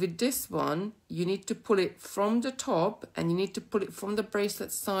 And with this one, you need to pull it from the top, and you need to pull it from the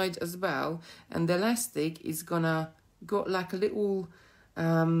bracelet side as well. And the elastic is going to got like a little,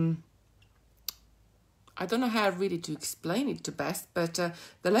 I don't know how really to explain it to best, but the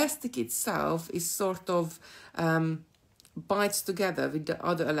elastic itself is sort of bites together with the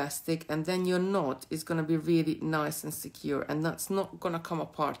other elastic, and then your knot is going to be really nice and secure, and that's not going to come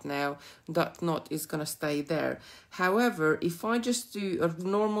apart now. That knot is going to stay there. However, if I just do a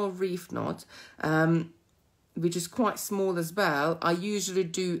normal reef knot, which is quite small as well, I usually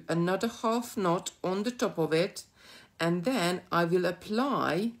do another half knot on the top of it, and then I will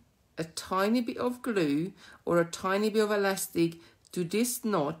apply a tiny bit of glue or a tiny bit of elastic to this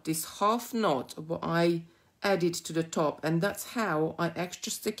knot, this half knot what I added to the top, and that's how I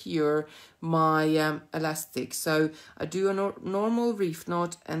extra secure my elastic. So I do a normal reef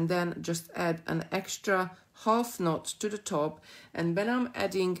knot and then just add an extra half knot to the top, and when I'm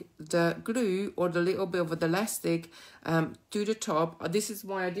adding the glue or the little bit of the elastic to the top, this is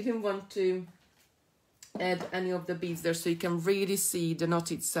why I didn't want to add any of the beads there, so you can really see the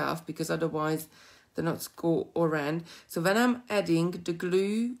knot itself, because otherwise the knots go around. So when I'm adding the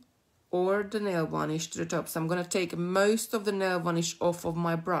glue or the nail varnish to the top, so I'm going to take most of the nail varnish off of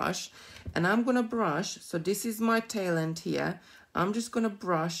my brush, and I'm going to brush, so this is my tail end here, I'm just going to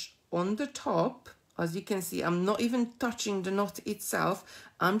brush on the top. As you can see, I'm not even touching the knot itself,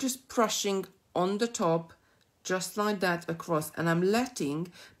 I'm just brushing on the top, just like that across, and I'm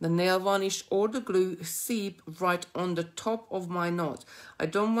letting the nail varnish or the glue seep right on the top of my knot. I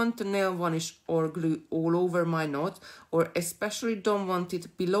don't want the nail varnish or glue all over my knot, or especially don't want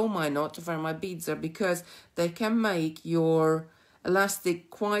it below my knot where my beads are, because they can make your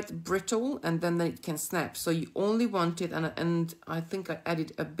elastic quite brittle and then it can snap. So you only want it, and I think I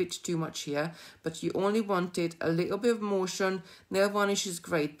added a bit too much here, but you only want it a little bit of motion. Nail varnish is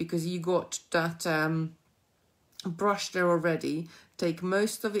great because you got that brush there already. Take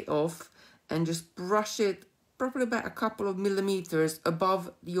most of it off and just brush it probably about a couple of millimeters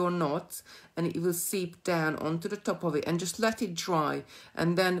above your knot, and it will seep down onto the top of it, and just let it dry.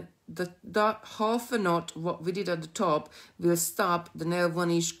 And then that half a knot what we did at the top will stop the nail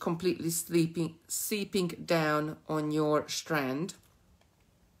varnish completely seeping down on your strand.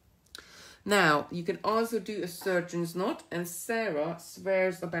 Now you can also do a surgeon's knot, and Sarah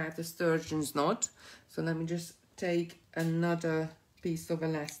swears about the surgeon's knot. So let me just take another piece of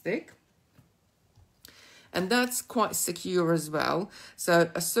elastic, and that's quite secure as well.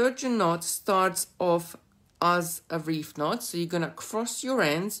 So a surgeon knot starts off as a reef knot, so you're going to cross your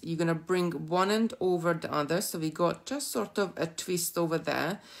ends, you're going to bring one end over the other, so we got just sort of a twist over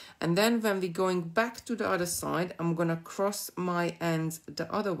there, and then when we're going back to the other side, I'm going to cross my ends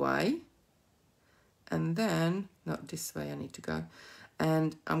the other way, and then not this way, I need to go,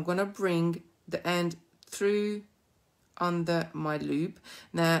 and I'm going to bring the end through under my loop.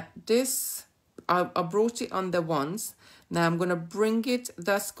 Now this I brought it under once. Now I'm going to bring it,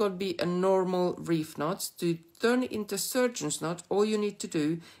 that's going to be a normal reef knot. To turn it into surgeon's knot, all you need to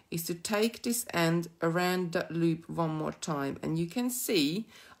do is to take this end around that loop one more time, and you can see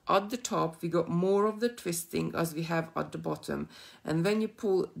at the top we got more of the twisting as we have at the bottom, and when you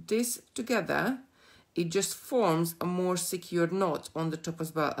pull this together it just forms a more secure knot on the top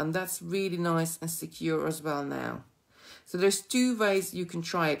as well, and that's really nice and secure as well now. So there's two ways you can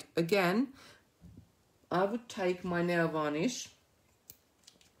try it. Again, I would take my nail varnish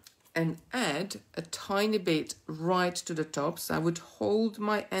and add a tiny bit right to the top. So I would hold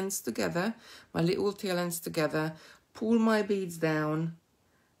my ends together, my little tail ends together, pull my beads down.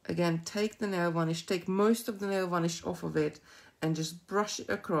 Again, take the nail varnish, take most of the nail varnish off of it, and just brush it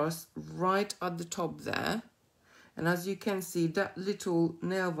across right at the top there. And as you can see, that little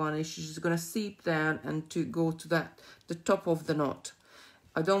nail varnish is just going to seep down and to go to the top of the knot.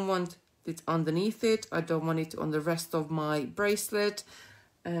 I don't want it underneath it, I don't want it on the rest of my bracelet,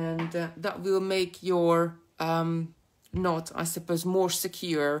 and that will make your knot, I suppose, more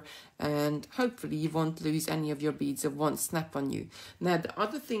secure, and hopefully you won't lose any of your beads, it won't snap on you. Now the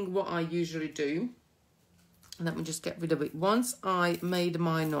other thing what I usually do, let me just get rid of it, once I made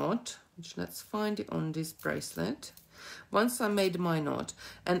my knot, which let's find it on this bracelet, once I made my knot,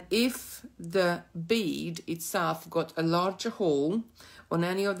 and if the bead itself got a larger hole on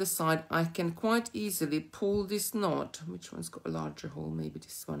any other side, I can quite easily pull this knot, which one's got a larger hole, maybe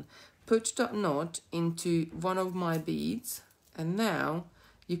this one, put that knot into one of my beads, and now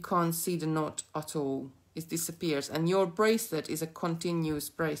you can't see the knot at all, it disappears, and your bracelet is a continuous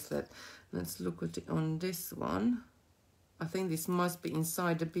bracelet. Let's look at it on this one. I think this must be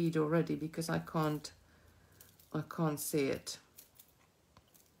inside the bead already because I can't see it.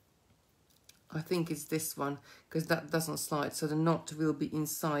 I think it's this one because that doesn't slide, so the knot will be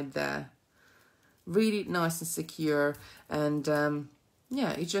inside there. really nice and secure. And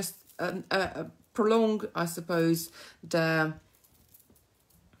yeah, it just prolong, I suppose, the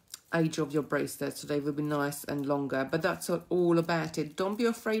age of your bracelet, so they will be nice and longer. But that's all about it. Don't be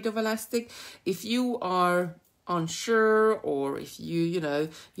afraid of elastic. If you are unsure, or if you know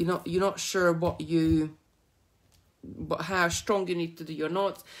you're not sure how strong you need to do your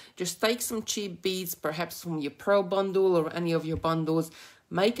knots, just take some cheap beads, perhaps from your Pro bundle or any of your bundles.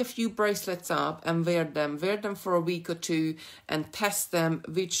 Make a few bracelets up and wear them for a week or two, and test them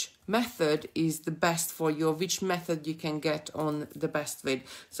which method is the best for you, or which method you can get on the best with.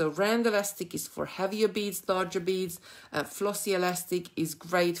 So round elastic is for heavier beads, larger beads. Flossy elastic is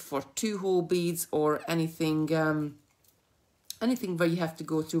great for 2-hole beads, or anything where you have to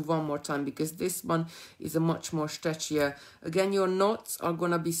go through one more time, because this one is a much more stretchier. Again, your knots are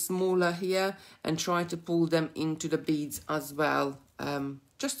going to be smaller here, and try to pull them into the beads as well,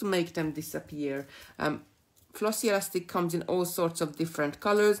 just to make them disappear. Flossy elastic comes in all sorts of different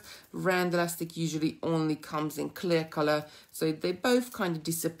colors. Round elastic usually only comes in clear color, so they both kind of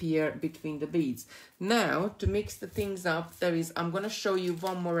disappear between the beads. Now, to mix the things up, I'm going to show you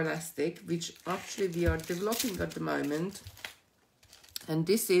one more elastic, which actually we are developing at the moment. And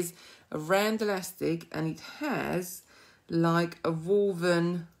this is a round elastic, and it has like a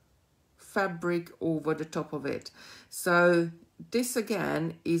woven fabric over the top of it. So this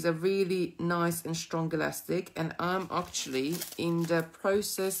again is a really nice and strong elastic, and I'm actually in the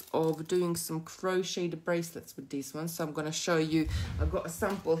process of doing some crocheted bracelets with this one. So I'm going to show you. I've got a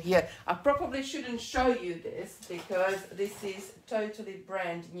sample here. I probably shouldn't show you this because this is totally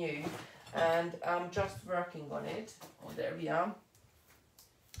brand new, and I'm just working on it. Oh, there we are.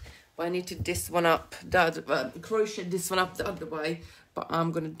 I knitted this one up, crochet this one up the other way, but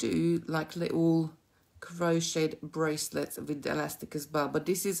I'm going to do like little crocheted bracelets with the elastic as well. But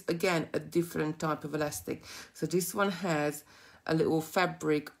this is, again, a different type of elastic. So this one has a little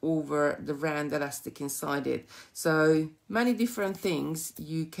fabric over the round elastic inside it. So many different things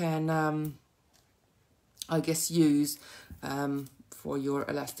you can, I guess, use for your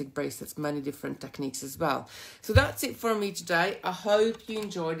elastic bracelets, many different techniques as well. So that's it for me today. I hope you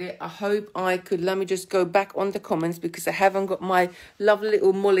enjoyed it. I hope I could, let me just go back on the comments, because I haven't got my lovely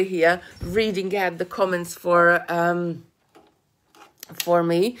little Molly here reading out the comments for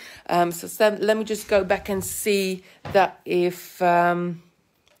me. So let me just go back and see that if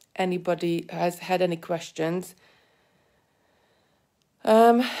anybody has had any questions.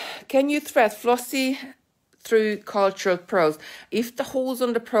 Can you thread flossy through cultural pearls? If the holes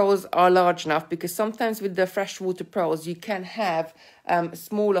on the pearls are large enough, because sometimes with the freshwater pearls you can have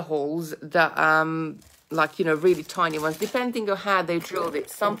smaller holes that like, you know, really tiny ones, depending on how they drilled it.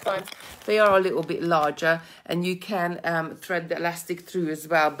 Sometimes they are a little bit larger, and you can thread the elastic through as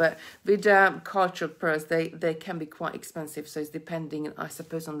well. But with cultural pearls, they can be quite expensive, so it's depending, I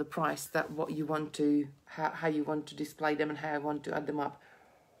suppose, on the price, that what you want to, how you want to display them and how you want to add them up.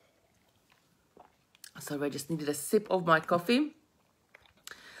 So I just needed a sip of my coffee.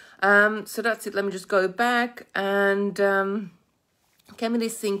 So that's it. Let me just go back. And Camille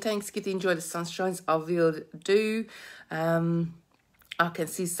is saying, thanks, Kitti, enjoy the sunshines. I will do. I can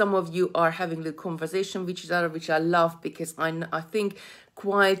see some of you are having a conversation with each other, which I love, because I think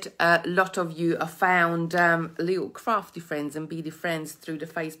quite a lot of you have found little crafty friends and beady friends through the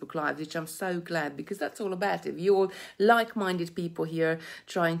Facebook Live, which I'm so glad, because that's all about it. You're all like-minded people here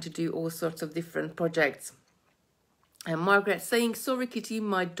trying to do all sorts of different projects. And Margaret saying, sorry, Kitti,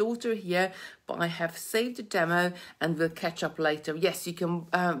 my daughter here, but I have saved the demo and we'll catch up later. Yes, you can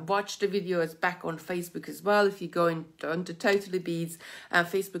watch the videos back on Facebook as well. If you go onto Totally Beads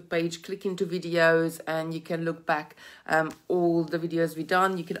Facebook page, click into videos, and you can look back all the videos we've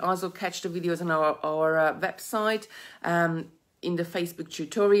done. You can also catch the videos on our website, in the Facebook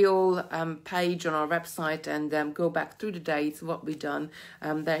tutorial page on our website, and go back through the dates, what we've done.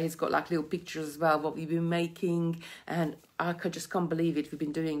 There he's got like little pictures as well, what we've been making, and I just can't believe it. We've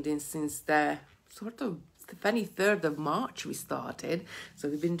been doing this since the sort of the 23rd of March we started, so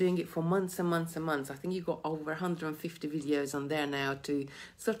we've been doing it for months and months and months. I think you've got over 150 videos on there now to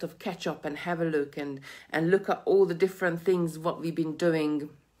sort of catch up and have a look and look at all the different things what we've been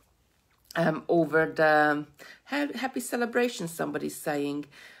doing over the happy celebrations, somebody's saying.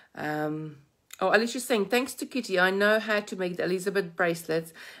 Oh, Alicia's saying, thanks to Kitti, I know how to make the Elizabeth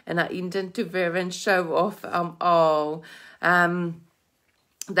bracelets, and I intend to wear and show off. The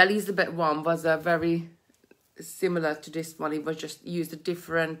Elizabeth one was very similar to this one. It was just used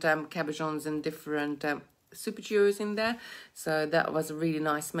different cabochons and different super jewels in there, so that was a really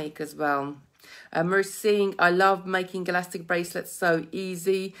nice make as well. Mercy saying, I love making elastic bracelets, so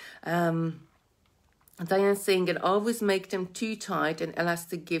easy. Diane's saying it always make them too tight and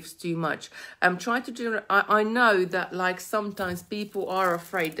elastic gives too much. Try to do. I know that like sometimes people are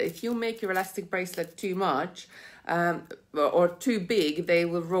afraid that if you make your elastic bracelet too much or too big, they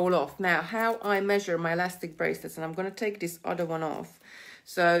will roll off. Now, how I measure my elastic bracelets, and I'm going to take this other one off.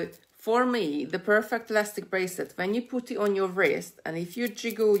 So for me, the perfect elastic bracelet, when you put it on your wrist, and if you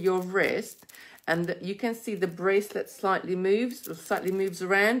jiggle your wrist, and you can see the bracelet slightly moves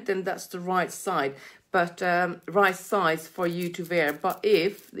around, then that's the right side. But right size for you to wear. But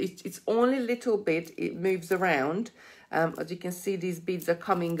if it's only a little bit, it moves around. As you can see, these beads are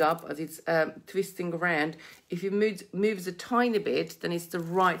coming up as it's twisting around. If it moves a tiny bit, then it's the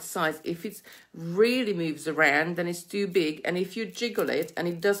right size. If it really moves around, then it's too big. And if you jiggle it and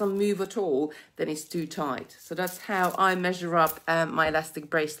it doesn't move at all, then it's too tight. So that's how I measure up my elastic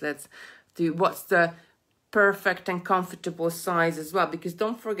bracelets to what's the perfect and comfortable size as well. Because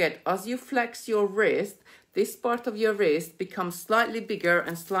don't forget, as you flex your wrist, this part of your wrist becomes slightly bigger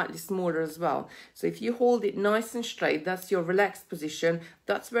and slightly smaller as well. So if you hold it nice and straight, that's your relaxed position.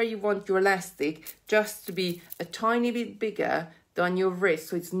 That's where you want your elastic just to be a tiny bit bigger than your wrist.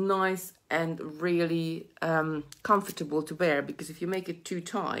 So it's nice and really comfortable to wear. Because if you make it too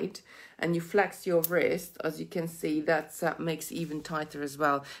tight and you flex your wrist, as you can see, that makes it even tighter as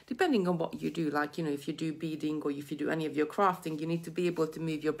well. Depending on what you do, like, you know, if you do beading or if you do any of your crafting, you need to be able to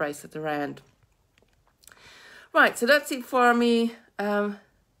move your bracelet around. Right, so that's it for me.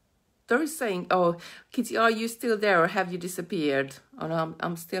 Doris saying, oh, Kitti, are you still there or have you disappeared? Oh, no,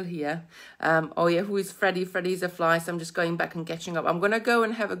 I'm still here. Oh, yeah, who is Freddie? Freddie's a fly, so I'm just going back and catching up. I'm going to go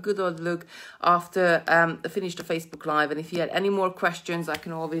and have a good old look after I finish the Facebook Live. And if you had any more questions, I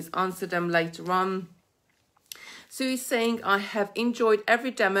can always answer them later on. Sue is saying, I have enjoyed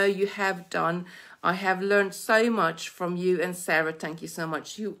every demo you have done. I have learned so much from you and Sarah. Thank you so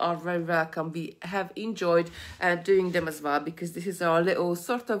much. You are very welcome. We have enjoyed doing them as well, because this is our little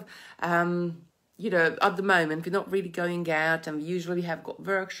sort of, you know, at the moment, we're not really going out, and we usually have got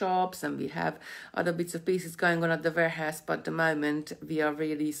workshops and we have other bits of pieces going on at the warehouse. But at the moment, we are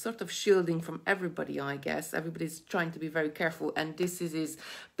really sort of shielding from everybody, I guess. Everybody's trying to be very careful. And this is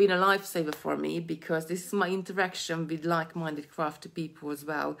been a lifesaver for me, because this is my interaction with like-minded crafty people as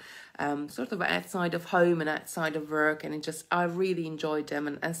well. Sort of outside of home and outside of work. And I really enjoyed them.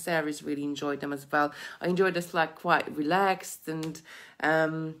 And Sarah's really enjoyed them as well. I enjoyed us like quite relaxed and...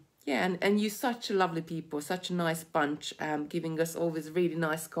 yeah, and you're such a lovely people, such a nice bunch, giving us always really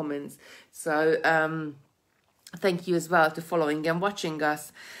nice comments. So thank you as well to following and watching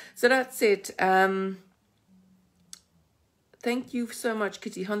us. So that's it. Thank you so much,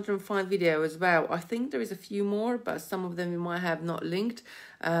 Kitti. 105 video as well. I think there is a few more, but some of them we might have not linked.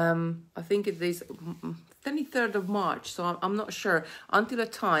 I think it is 23rd of March, so I'm not sure. Until a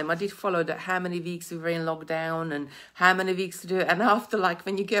time, I did follow that how many weeks we were in lockdown and how many weeks to do it. And after, like,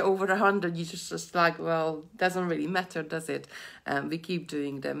 when you get over 100, you just like, well, doesn't really matter, does it? We keep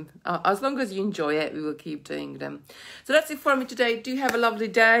doing them. As long as you enjoy it, we will keep doing them. So that's it for me today. Do have a lovely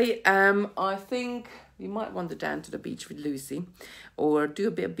day. I think... we might wander down to the beach with Lucy or do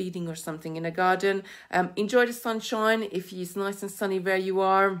a bit of beading or something in a garden. Enjoy the sunshine if it's nice and sunny where you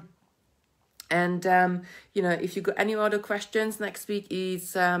are. And, you know, if you've got any other questions, next week is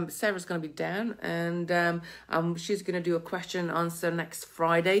Sarah's going to be down, and she's going to do a question and answer next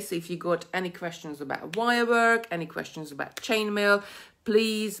Friday. So if you got any questions about wire work, any questions about chainmail,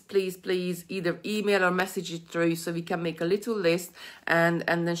 please either email or message it through so we can make a little list, and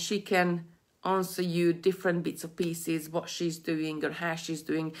then she can answer you different bits of pieces, what she's doing or how she's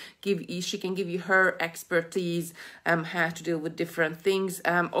doing. She can give you her expertise, how to deal with different things.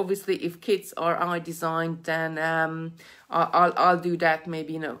 Obviously, if kits are I designed, then I'll do that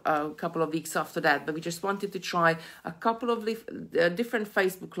maybe a couple of weeks after that. But we just wanted to try a couple of different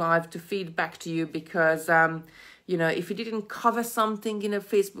Facebook Live to feed back to you, because you know, if you didn't cover something in a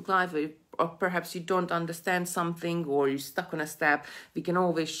Facebook Live, or perhaps you don't understand something, or you're stuck on a step, we can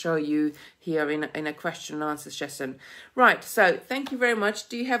always show you here in a question and answer session. Right, so thank you very much.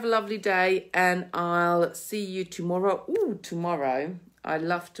 Do you have a lovely day, and I'll see you tomorrow. Ooh, tomorrow. I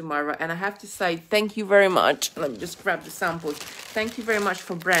love tomorrow. And I have to say thank you very much. Let me just grab the samples. Thank you very much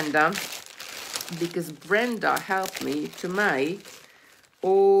for Brenda, because Brenda helped me to make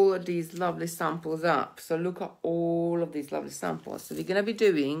all of these lovely samples up. So look at all of these lovely samples. So we're going to be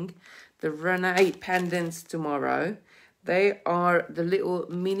doing the Renee pendants tomorrow. They are the little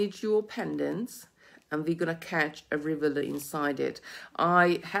mini jewel pendants, and we're going to catch a river inside it.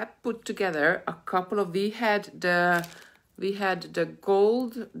 I have put together a couple of, we had the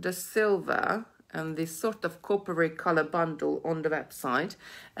gold, the silver, and this sort of coppery color bundle on the website,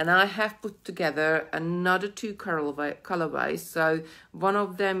 and I have put together another two colorways. So one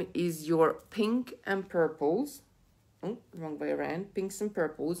of them is your pink and purples. Oh, wrong way around, pinks and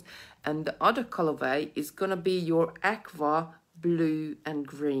purples, and the other colorway is gonna be your aqua, blue and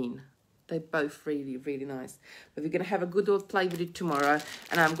green. They're both really, really nice. But we're going to have a good old play with it tomorrow.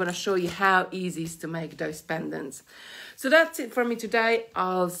 And I'm going to show you how easy it is to make those pendants. So that's it from me today.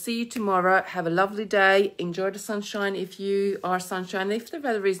 I'll see you tomorrow. Have a lovely day. Enjoy the sunshine if you are sunshine. If the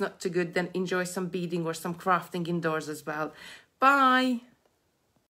weather is not too good, then enjoy some beading or some crafting indoors as well. Bye.